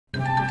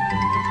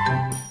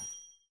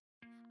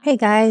Hey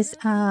guys,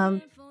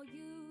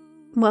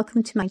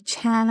 welcome to my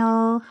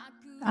channel.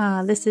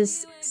 This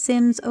is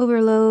Sims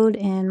Overload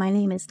and my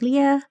name is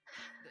Leah.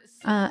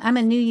 I'm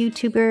a new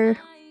YouTuber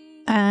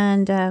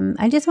and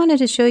I just wanted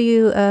to show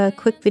you a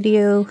quick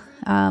video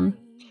on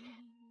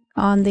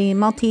the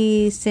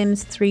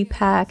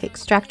Sims3Pack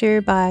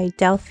extractor by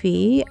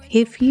Delphy.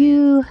 If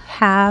you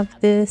have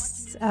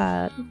this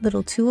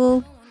little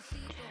tool,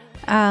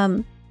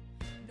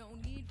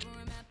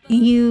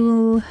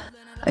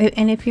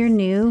 and if you're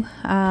new,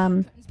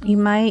 you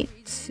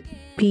might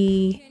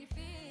be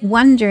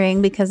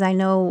wondering, because I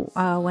know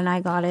when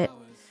I got it,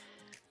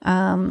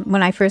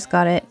 when I first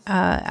got it,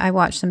 I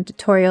watched some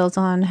tutorials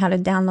on how to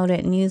download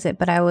it and use it,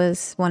 but I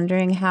was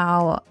wondering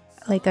how,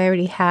 like, I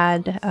already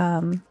had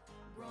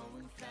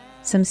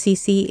some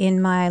CC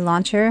in my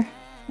launcher,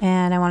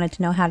 and I wanted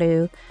to know how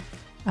to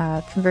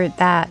convert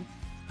that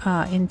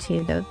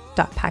into the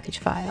 .package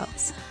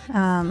files.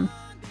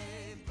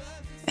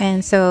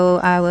 And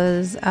so I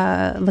was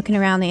looking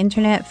around the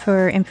internet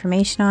for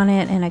information on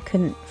it, and I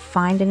couldn't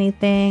find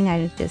anything.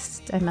 I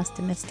must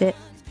have missed it.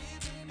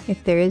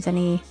 If there is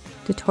any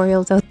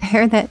tutorials out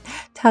there that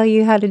tell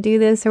you how to do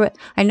this or what.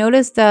 I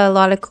noticed a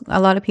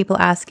lot of people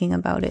asking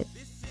about it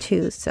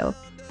too. So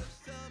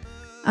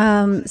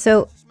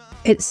so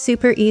it's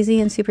super easy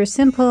and super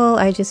simple.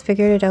 I just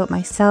figured it out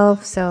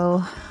myself.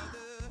 So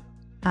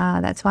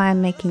that's why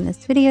I'm making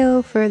this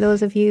video for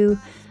those of you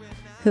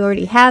who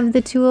already have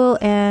the tool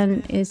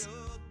and is,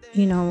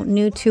 you know,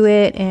 new to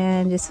it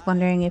and just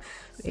wondering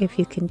if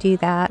you can do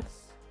that.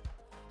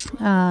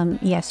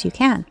 Yes, you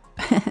can.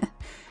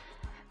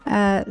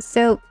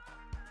 So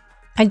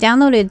I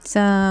downloaded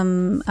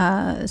some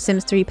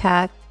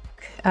Sims3Pack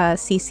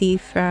CC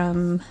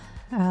from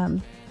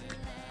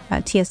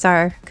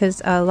TSR,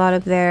 because a lot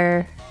of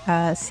their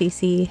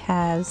CC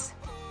has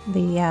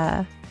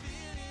the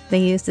they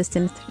use the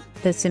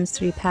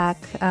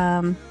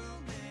Sims3Pack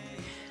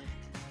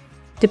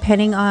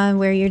depending on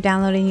where you're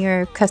downloading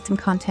your custom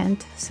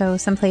content. So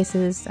some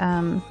places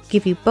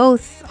give you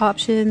both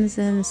options,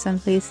 and some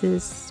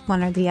places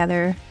one or the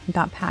other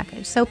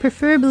 .package. So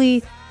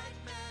preferably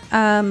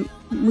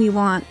we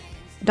want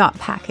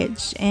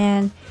 .package,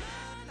 and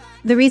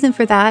the reason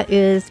for that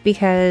is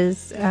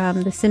because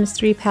the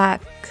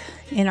Sims3Pack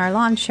in our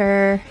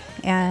launcher,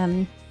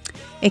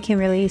 it can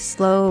really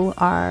slow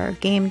our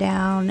game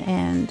down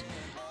and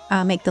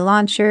make the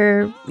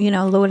launcher, you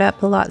know, load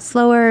up a lot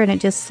slower, and it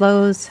just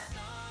slows,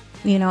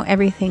 you know,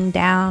 everything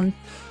down.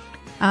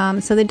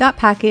 So the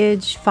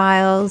 .package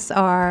files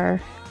are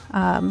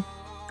a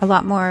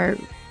lot more,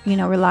 you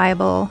know,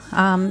 reliable,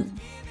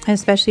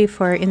 especially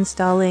for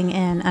installing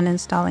and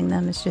uninstalling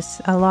them. It's just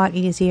a lot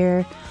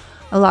easier,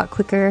 a lot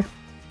quicker.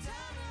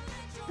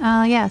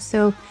 Yeah,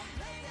 so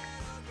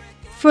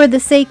for the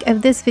sake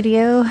of this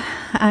video,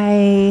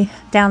 I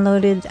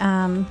downloaded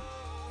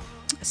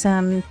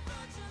some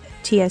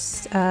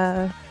TS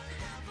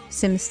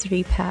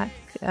Sims3Pack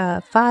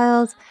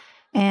files.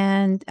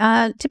 And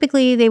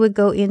typically they would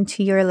go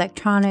into your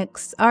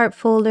electronics art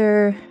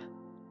folder,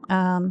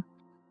 in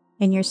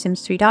your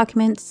Sims 3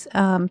 documents,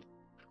 and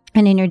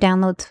in your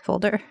downloads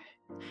folder.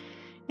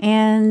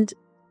 And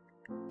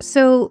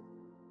so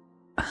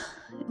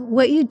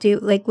what you do,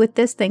 like with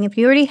this thing, if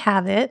you already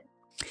have it,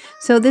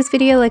 so this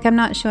video, like, I'm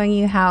not showing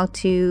you how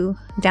to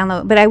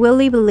download, but I will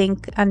leave a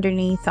link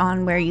underneath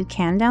on where you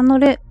can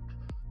download it.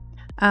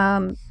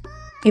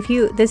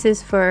 This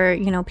is for,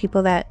 you know,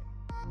 people that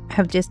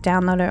have just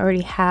downloaded,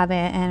 already have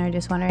it, and are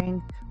just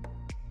wondering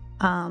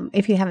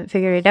if you haven't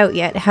figured it out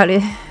yet how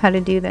to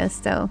do this.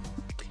 So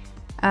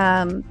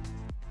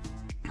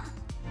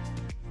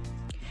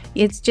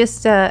it's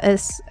just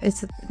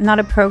it's not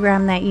a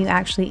program that you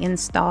actually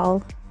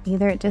install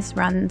either. It just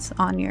runs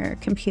on your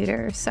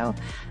computer. So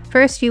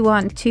first you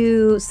want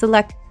to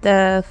select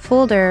the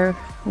folder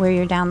where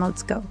your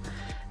downloads go.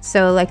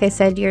 So like I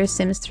said, your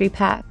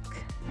Sims3Pack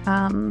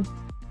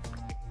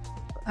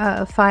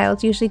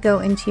files usually go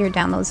into your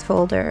downloads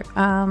folder.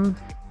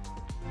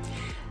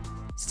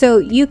 So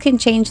you can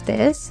change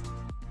this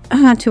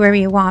to wherever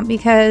you want,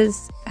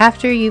 because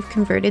after you've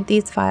converted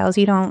these files,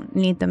 you don't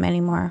need them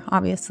anymore,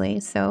 obviously.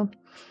 So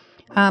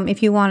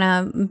if you want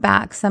to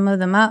back some of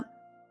them up,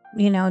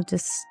 you know,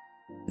 just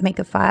make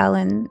a file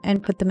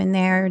and put them in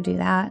there, do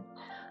that.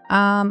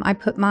 I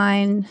put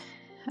mine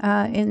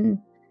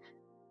in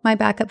my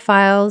backup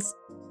files.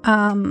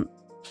 I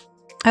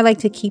like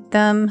to keep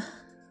them.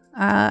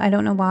 I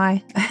don't know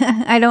why.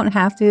 I don't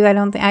have to. I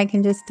don't think I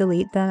can just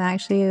delete them.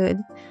 Actually, it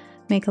would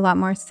make a lot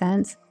more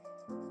sense.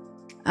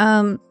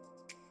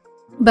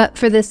 But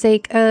for the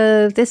sake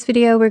of this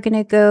video, we're going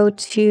to go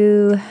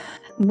to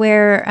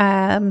where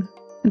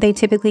they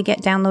typically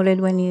get downloaded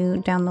when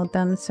you download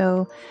them.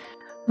 So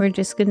we're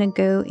just going to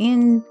go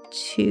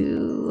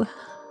into,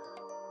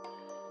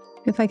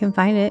 if I can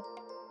find it,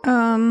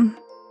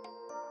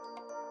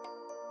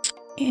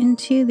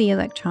 into the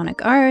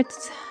electronic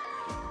arts,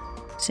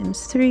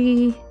 Sims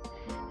 3,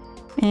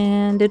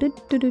 and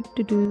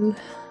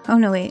oh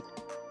no, wait,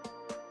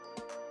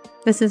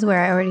 this is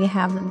where I already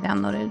have them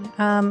downloaded.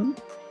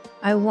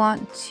 I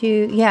want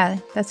to, yeah,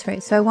 that's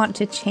right. So I want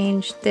to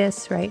change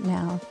this right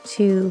now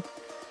to,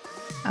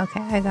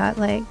 okay, I got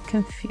like,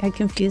 I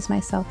confused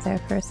myself there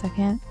for a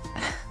second.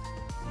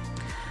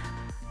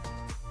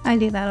 I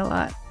do that a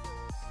lot.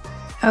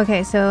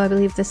 Okay, so I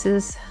believe this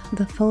is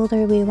the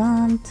folder we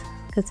want,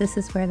 because this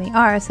is where they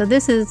are. So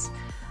this is,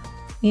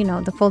 you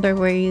know, the folder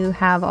where you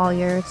have all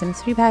your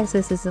Sims3 packs.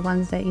 This is the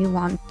ones that you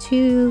want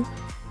to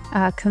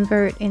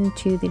convert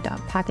into the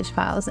 .package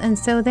files. And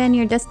so then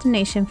your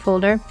destination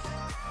folder,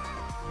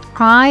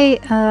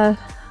 I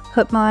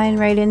put mine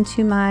right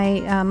into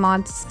my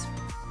mods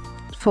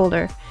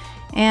folder,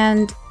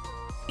 and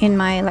in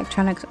my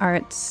electronics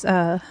arts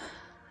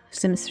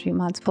Sims3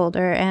 mods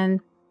folder, and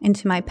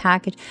into my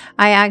package.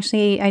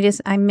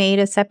 I made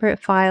a separate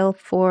file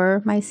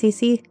for my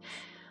CC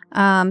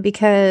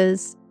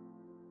because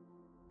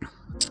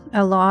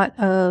a lot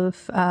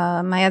of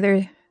my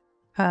other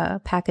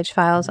package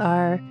files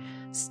are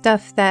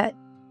stuff that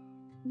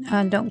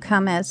don't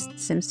come as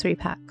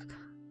Sims3Pack,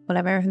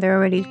 whatever.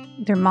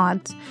 They're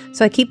mods,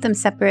 so I keep them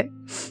separate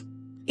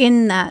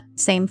in that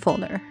same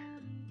folder,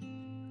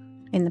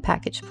 in the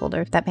package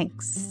folder, if that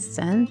makes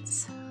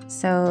sense.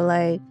 So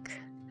like,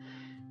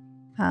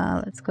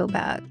 let's go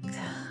back.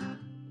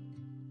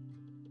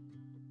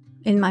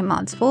 In my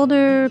mods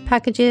folder,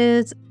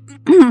 packages,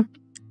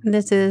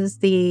 this is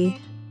the,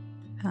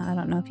 I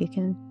don't know if you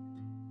can,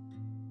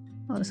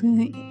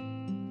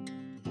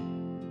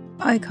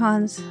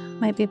 icons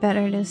might be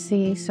better to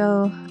see.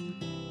 So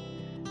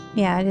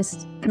yeah, I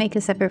just make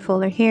a separate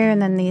folder here,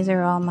 and then these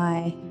are all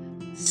my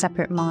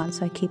separate mods,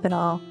 so I keep it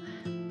all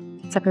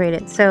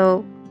separated.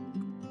 So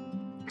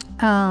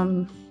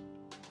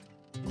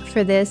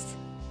for this,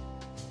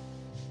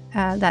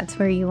 that's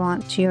where you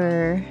want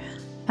your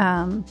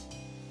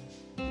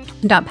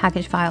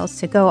 .package files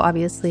to go,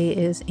 obviously,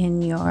 is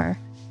in your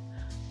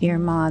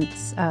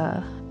mods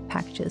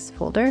packages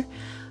folder.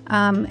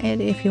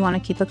 And if you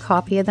want to keep a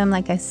copy of them,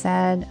 like I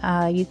said,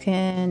 you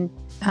can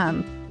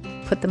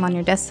put them on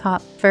your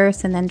desktop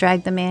first and then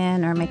drag them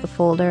in, or make a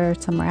folder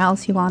somewhere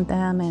else you want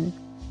them, and,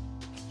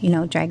 you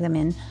know, drag them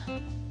in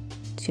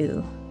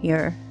to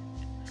your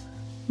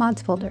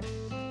mods folder.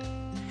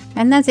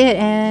 And that's it.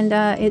 And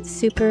it's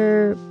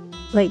super,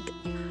 like,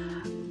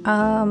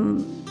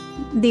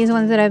 these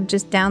ones that I've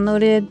just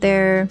downloaded,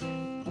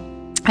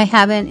 I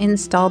haven't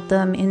installed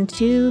them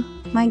into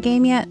my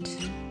game yet.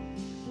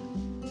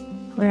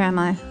 Where am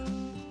I?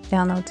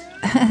 Downloads.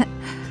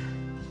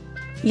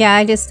 Yeah,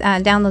 I just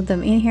download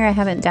them in here. I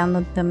haven't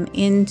downloaded them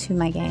into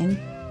my game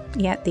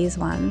yet, these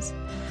ones.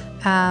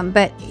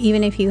 But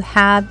even if you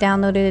have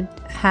them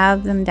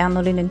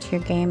downloaded into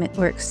your game, it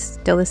works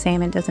still the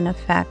same. It doesn't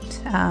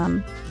affect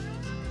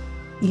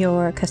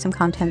your custom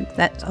content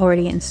that's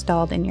already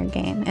installed in your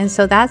game. And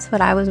so that's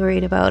what I was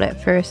worried about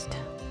at first.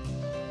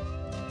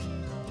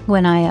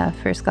 When I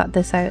first got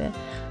this, I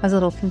was a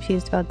little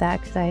confused about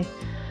that, because I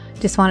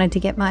just wanted to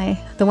get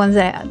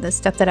the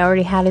stuff that I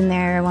already had in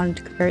there, I wanted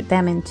to convert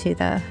them into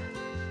the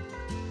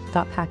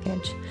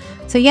 .package.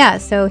 So yeah,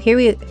 so here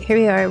we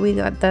are. We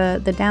got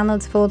the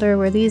downloads folder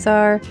where these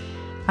are,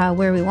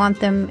 where we want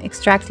them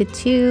extracted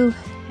to.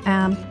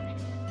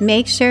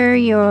 Make sure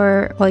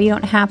well, you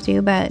don't have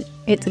to, but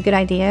it's a good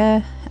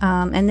idea.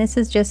 And this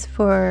is just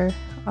for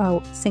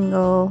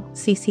single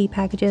CC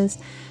packages.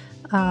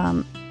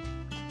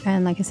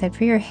 And like I said,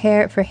 for your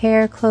hair,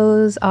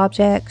 clothes,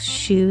 objects,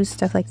 shoes,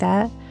 stuff like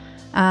that.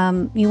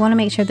 You want to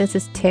make sure this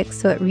is ticked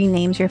so it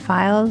renames your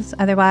files.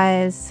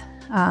 Otherwise,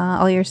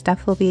 all your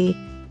stuff will be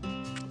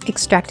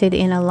extracted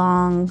in a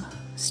long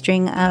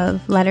string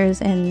of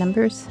letters and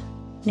numbers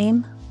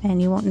name,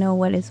 and you won't know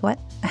what is what.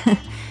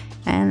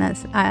 And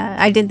that's,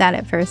 I did that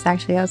at first,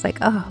 actually. I was like,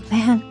 oh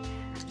man,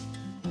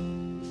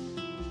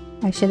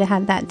 I should have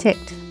had that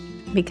ticked,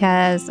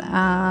 because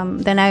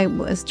then I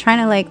was trying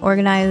to like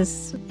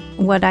organize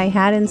what I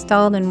had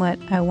installed and what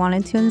I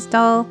wanted to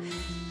install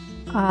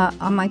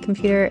on my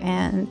computer,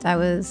 and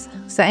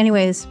so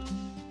anyways,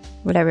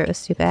 whatever, it was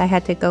stupid. I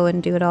had to go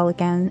and do it all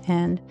again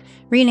and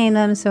rename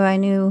them so I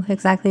knew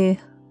exactly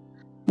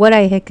what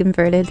I had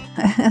converted.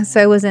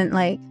 So I wasn't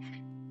like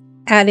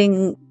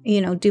adding,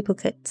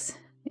 duplicates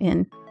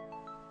in.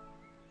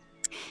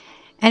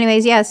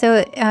 Anyways, yeah,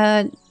 so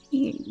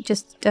you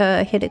just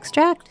hit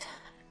extract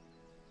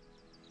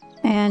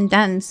and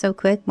done. So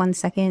quick, 1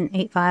 second,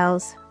 8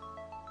 files,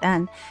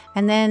 done.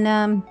 And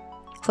then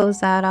close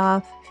that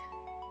off.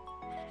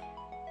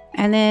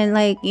 And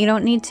then you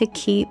don't need to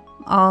keep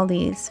all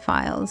these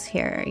files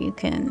here. You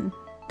can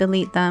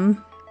delete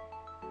them.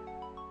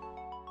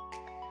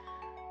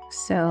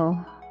 So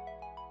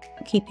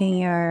keeping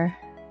your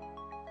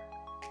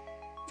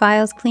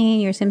files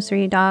clean, your Sims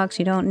 3 docs,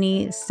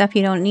 stuff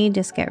you don't need,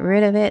 just get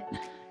rid of it.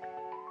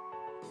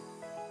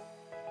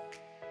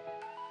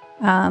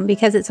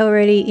 Because it's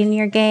already in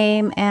your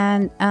game,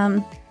 and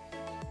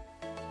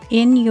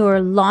in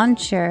your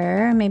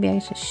launcher, maybe I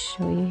should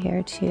show you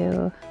here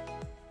too.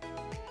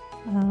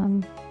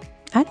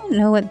 I don't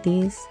know what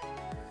these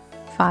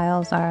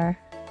files are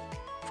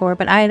for,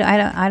 but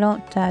I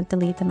don't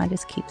delete them. I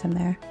just keep them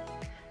there.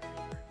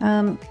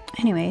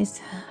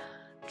 Anyways.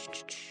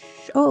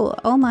 Oh,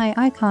 all my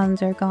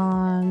icons are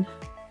gone.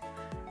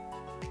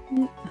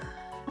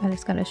 I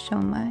just gotta show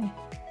my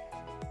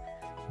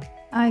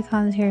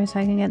icons here so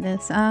I can get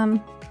this.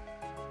 I'm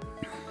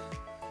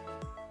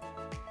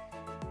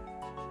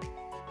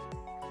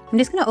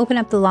just gonna open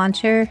up the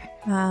launcher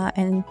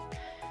and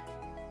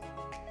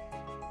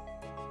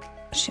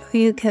show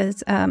you,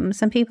 because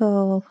some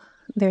people,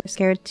 they're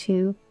scared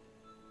to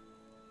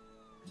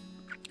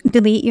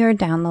delete your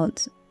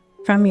downloads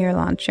from your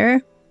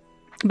launcher,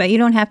 but you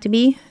don't have to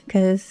be,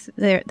 because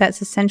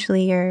that's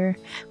essentially your,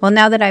 well,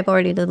 now that I've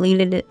already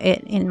deleted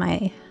it in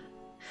my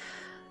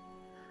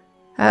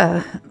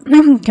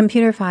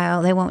computer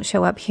file, they won't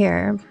show up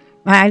here.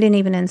 I didn't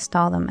even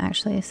install them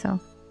actually, so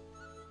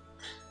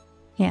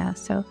yeah.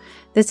 So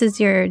this is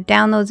your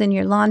downloads in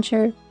your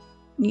launcher.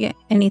 Yeah,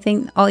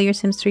 anything, all your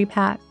Sims 3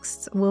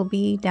 packs will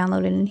be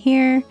downloaded in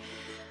here.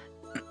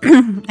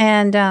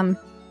 And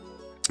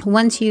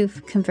once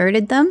you've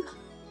converted them,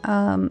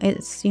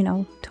 it's, you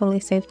know, totally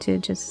safe to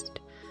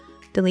just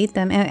delete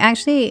them. And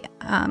actually,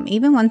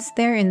 even once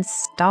they're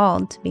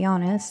installed, to be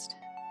honest,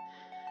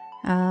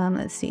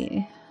 let's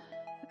see,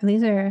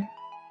 these are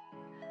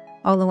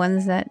all the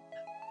ones that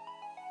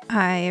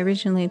I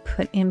originally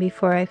put in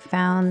before I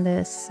found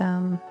this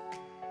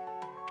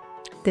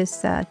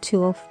this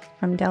tool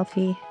from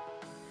Delphy.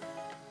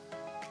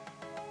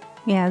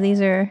 Yeah,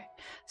 these are,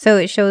 so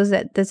it shows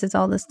that this is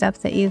all the stuff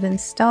that you've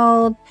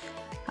installed.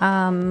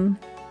 So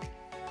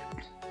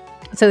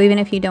even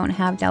if you don't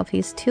have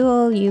Delphy's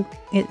tool,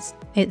 it's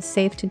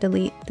safe to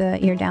delete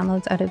your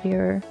downloads out of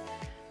your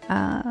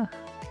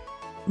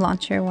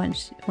launcher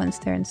once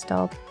they're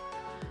installed,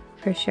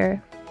 for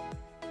sure.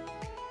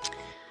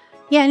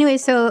 Yeah, anyway,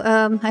 so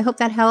I hope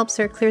that helps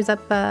or clears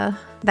up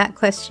that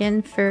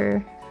question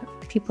for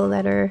people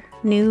that are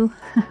new,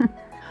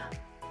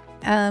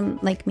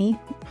 like me.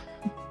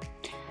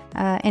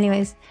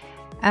 Anyways,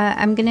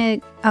 I'm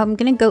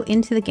gonna go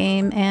into the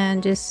game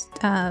and just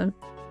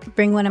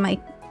bring one of my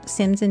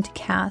Sims into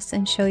cast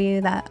and show you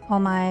that all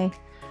my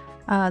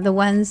the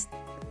ones,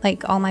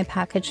 like all my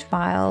package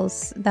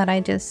files that I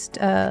just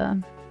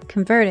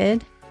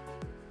converted.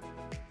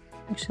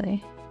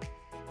 Actually,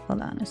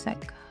 hold on a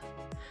sec.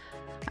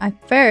 I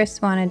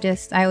first want to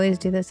just, I always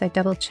do this, I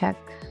double check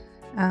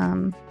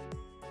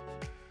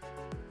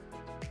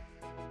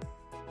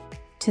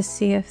to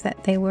see if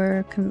that they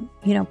were,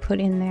 you know, put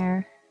in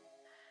there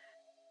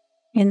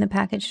in the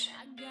package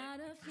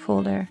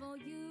folder,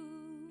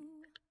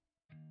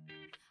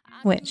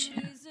 which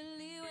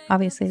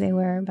obviously they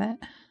were, but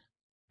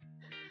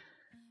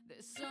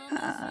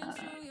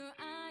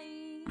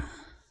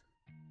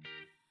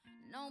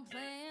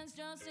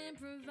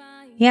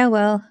yeah,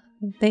 well,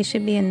 they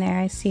should be in there.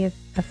 I see a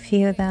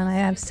few of them. I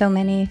have so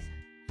many.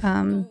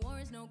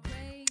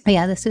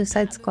 Yeah, the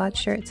Suicide Squad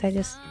shirts.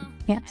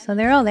 Yeah, so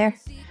they're all there.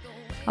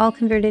 All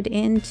converted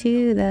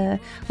into the,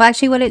 well,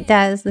 actually what it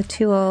does, the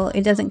tool,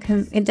 it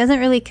doesn't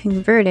really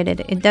convert it,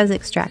 it does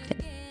extract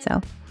it. So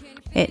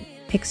it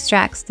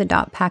extracts the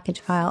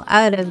 .package file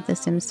out of the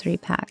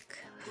Sims3Pack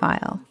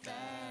file.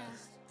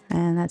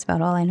 And that's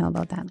about all I know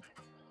about that.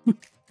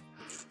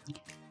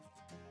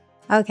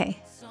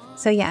 Okay,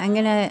 so yeah, I'm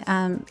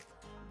gonna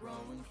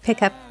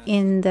pick up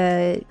in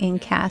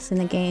cast in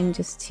the game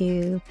just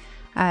to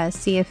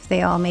see if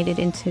they all made it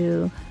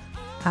into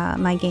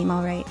my game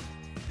all right.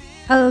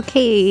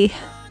 Okay,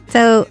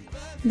 so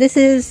this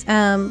is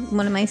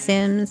one of my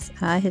Sims.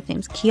 His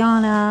name's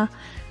Kiana,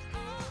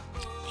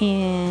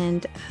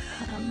 and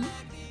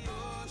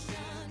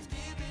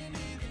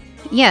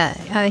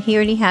yeah, he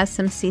already has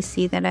some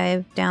CC that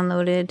I've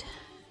downloaded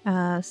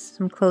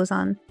some clothes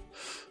on.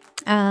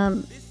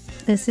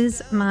 This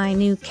is my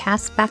new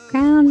cast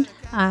background.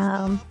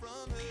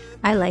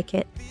 I like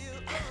it.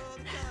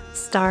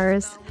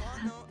 Stars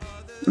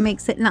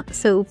makes it not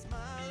so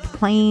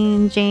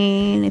plain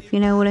Jane, if you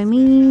know what I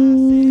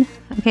mean.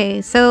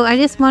 Okay, so I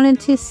just wanted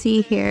to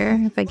see here,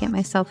 if I get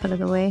myself out of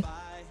the way,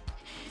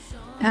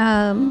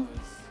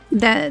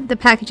 that the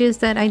packages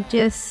that I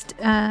just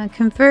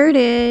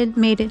converted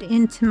made it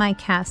into my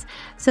cast.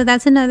 So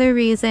that's another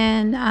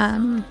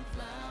reason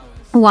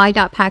why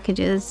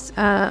 .packages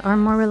are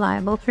more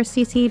reliable for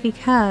CC,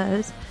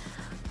 because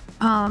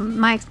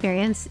my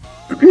experience,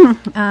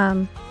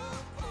 the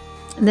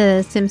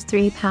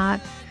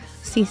Sims3Pack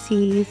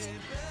CCs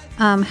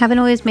haven't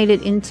always made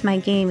it into my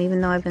game,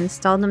 even though I've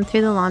installed them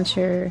through the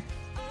launcher.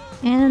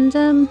 And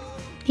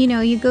you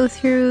know, you go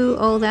through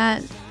all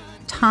that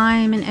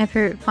time and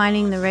effort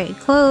finding the right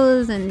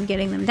clothes and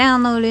getting them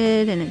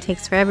downloaded, and it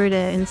takes forever to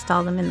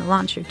install them in the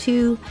launcher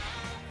too.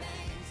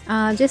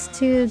 Just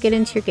to get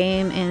into your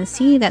game and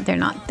see that they're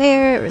not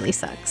there, it really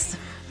sucks.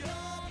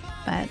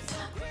 But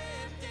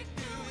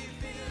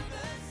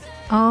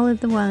all of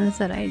the ones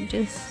that I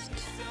just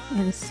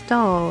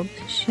installed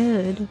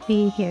should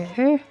be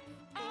here.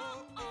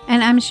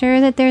 And I'm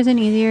sure that there's an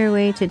easier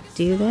way to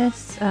do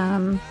this,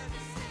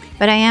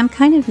 but I am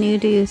kind of new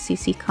to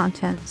CC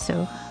content,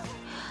 so,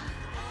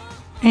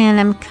 and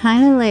I'm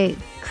kind of like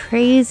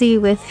crazy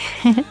with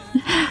it.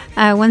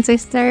 Once I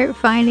start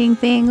finding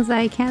things,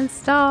 I can't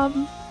stop.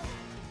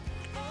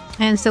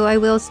 And so I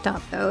will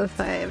stop though if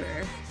I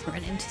ever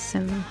run into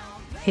some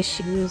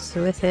issues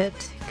with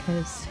it.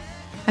 Because,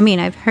 I mean,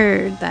 I've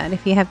heard that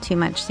if you have too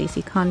much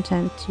CC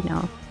content, you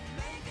know,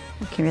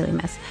 it can really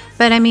mess.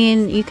 But I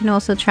mean, you can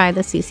also try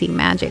the CC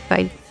Magic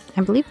by,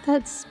 I believe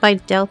that's by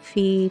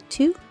Delphy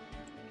too.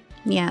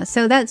 Yeah,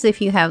 so that's if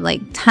you have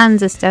like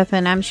tons of stuff,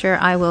 and I'm sure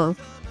I will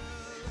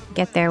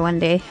get there one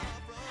day.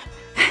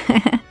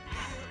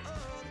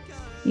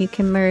 You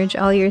can merge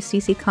all your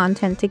CC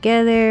content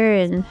together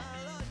and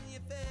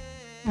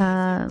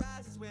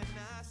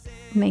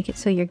make it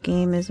so your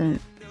game isn't...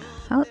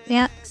 Oh,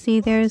 yeah, see,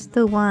 there's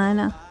the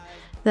one.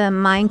 The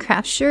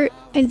Minecraft shirt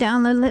I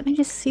downloaded. Let me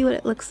just see what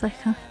it looks like.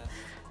 Oh,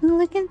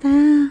 look at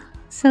that.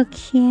 So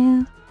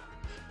cute.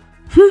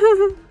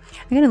 I'm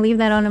gonna leave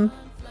that on him.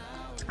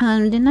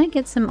 Didn't I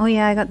get some... Oh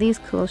yeah, I got these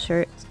cool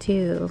shirts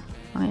too.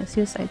 Oh yeah,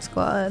 Suicide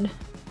Squad.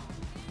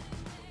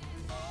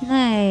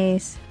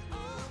 Nice.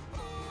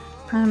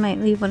 I might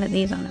leave one of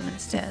these on him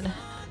instead.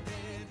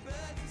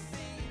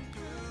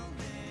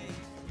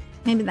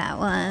 Maybe that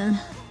one.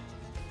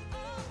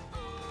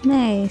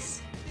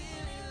 Nice.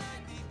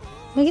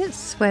 Did I get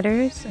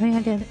sweaters? Oh yeah,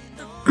 I did.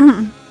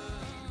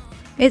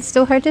 It's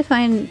so hard to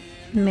find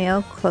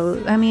male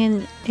clothes. I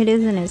mean, it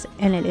isn't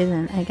and it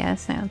isn't, I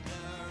guess. So.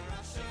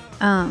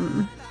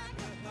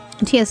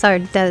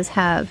 TSR does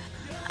have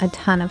a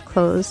ton of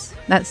clothes.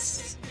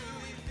 That's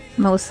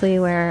mostly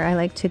where I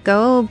like to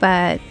go,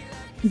 but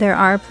there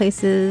are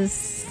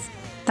places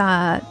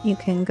that you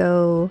can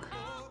go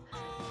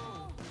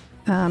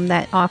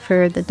that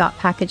offer the dot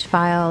package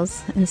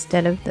files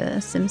instead of the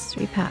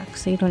Sims3Pack,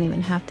 so you don't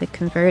even have to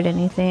convert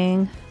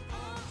anything.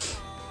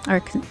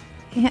 Or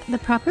yeah, the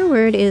proper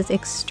word is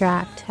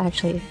extract,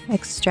 actually.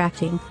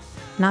 Extracting,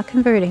 not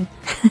converting.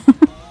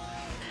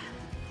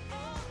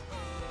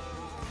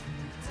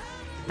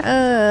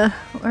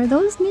 Are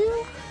those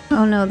new?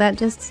 Oh no, that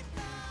just...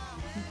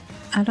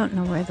 I don't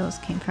know where those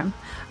came from.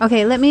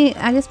 Okay,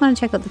 I just want to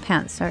check out the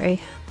pants,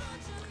 sorry.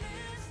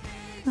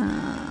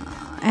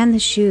 And the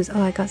shoes.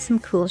 Oh, I got some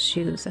cool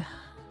shoes. I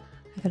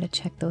gotta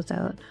check those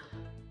out.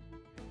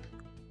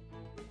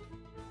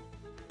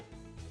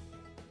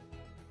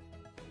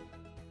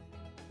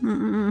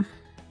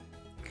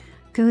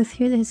 Go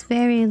through this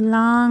very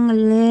long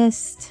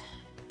list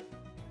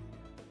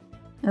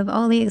of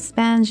all the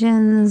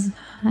expansions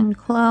and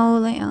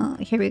clothing. Oh,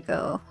 here we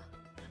go.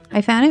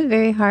 I found it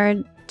very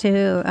hard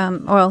to,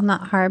 well,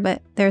 not hard,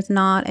 but there's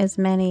not as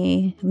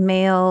many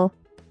male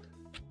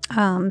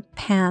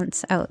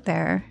pants out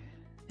there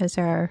as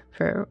there are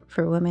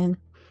for women.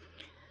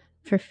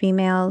 For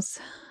females,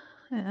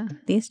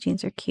 these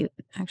jeans are cute,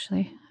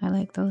 actually. I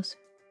like those.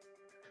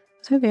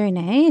 Those are very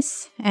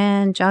nice.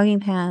 And jogging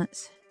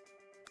pants.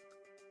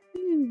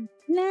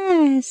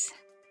 Nice.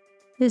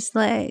 Just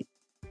like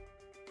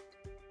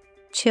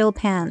chill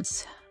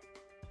pants.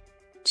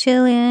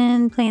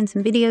 Chilling, playing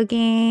some video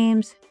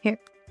games. Here.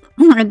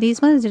 Are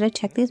these ones? Did I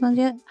check these ones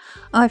yet?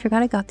 Oh, I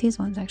forgot I got these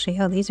ones actually.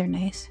 Oh, these are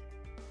nice.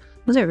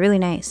 Those are really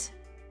nice.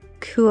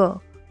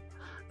 Cool.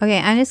 Okay,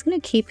 I'm just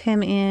gonna keep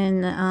him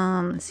in,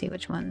 let's see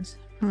which ones.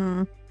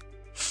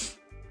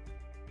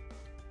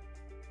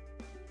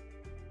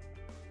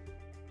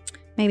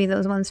 Maybe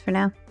those ones for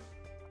now.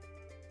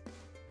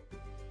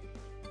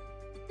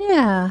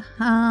 Yeah,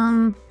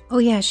 oh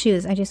yeah,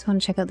 shoes. I just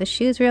want to check out the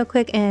shoes real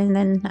quick and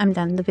then I'm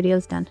done. The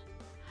video's done.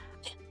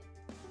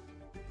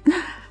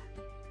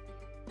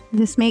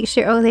 Just make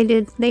sure, oh,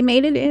 they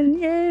made it in,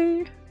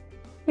 yay!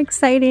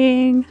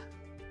 Exciting.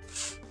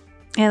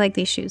 I like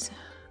these shoes.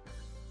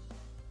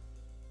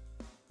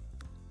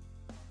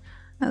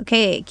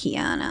 Okay,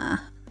 Kiana.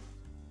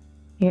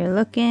 You're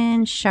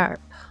looking sharp.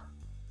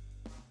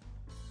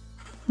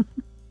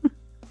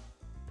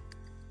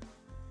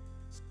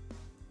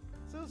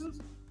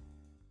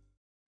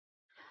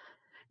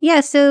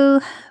 Yeah,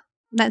 so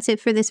that's it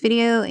for this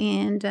video,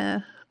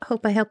 and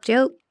hope I helped you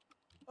out.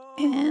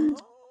 And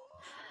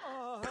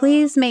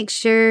please make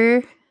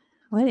sure...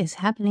 What is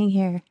happening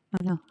here?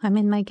 Oh no, I'm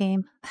in my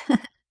game.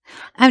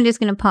 I'm just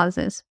gonna pause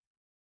this.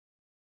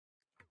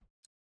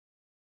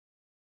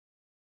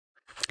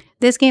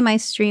 This game I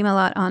stream a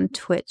lot on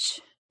Twitch.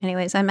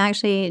 Anyways, I'm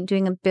actually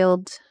doing a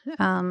build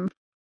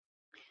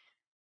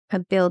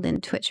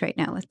in Twitch right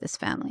now with this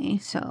family.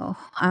 So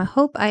I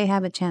hope I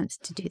have a chance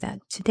to do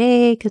that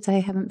today because I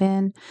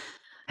haven't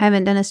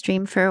done a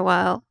stream for a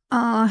while.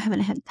 Oh, I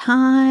haven't had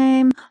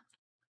time.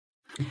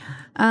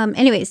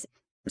 Anyways,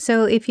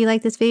 so if you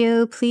like this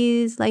video,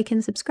 please like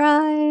and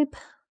subscribe.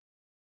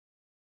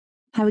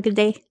 Have a good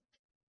day.